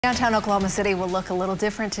Downtown Oklahoma City will look a little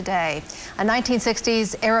different today. A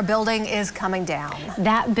 1960s era building is coming down.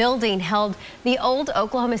 That building held the old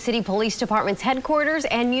Oklahoma City Police Department's headquarters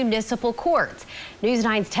and municipal courts. News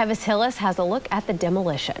 9's Tevis Hillis has a look at the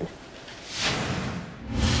demolition.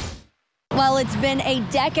 Well, it's been a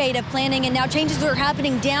decade of planning and now changes are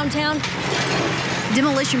happening downtown.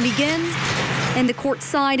 Demolition begins and the court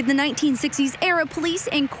side of the 1960s era police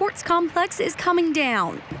and courts complex is coming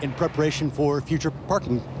down. In preparation for future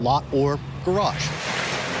parking lot or garage.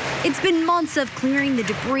 It's been months of clearing the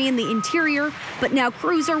debris in the interior, but now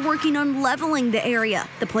crews are working on leveling the area.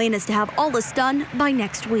 The plan is to have all this done by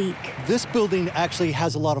next week. This building actually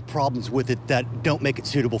has a lot of problems with it that don't make it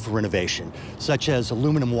suitable for renovation, such as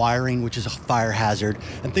aluminum wiring, which is a fire hazard,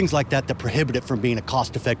 and things like that that prohibit it from being a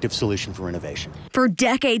cost-effective solution for renovation. For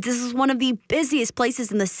decades, this is one of the busiest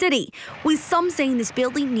places in the city, with some saying this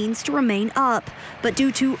building needs to remain up. But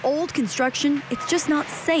due to old construction, it's just not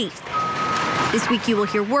safe. This week you will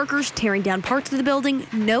hear workers tearing down parts of the building.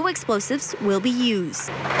 No explosives will be used.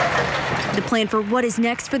 The plan for what is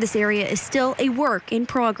next for this area is still a work in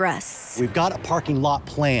progress. We've got a parking lot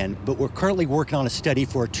planned, but we're currently working on a study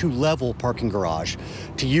for a two-level parking garage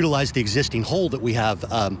to utilize the existing hole that we have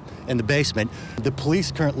in the basement. The police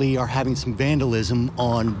currently are having some vandalism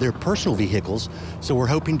on their personal vehicles, so we're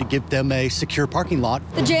hoping to give them a secure parking lot.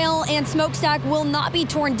 The jail and smokestack will not be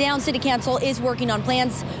torn down. City Council is working on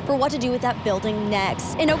plans for what to do with that building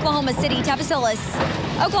next. In Oklahoma City, Tevis Hillis,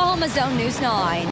 Oklahoma Zone News 9.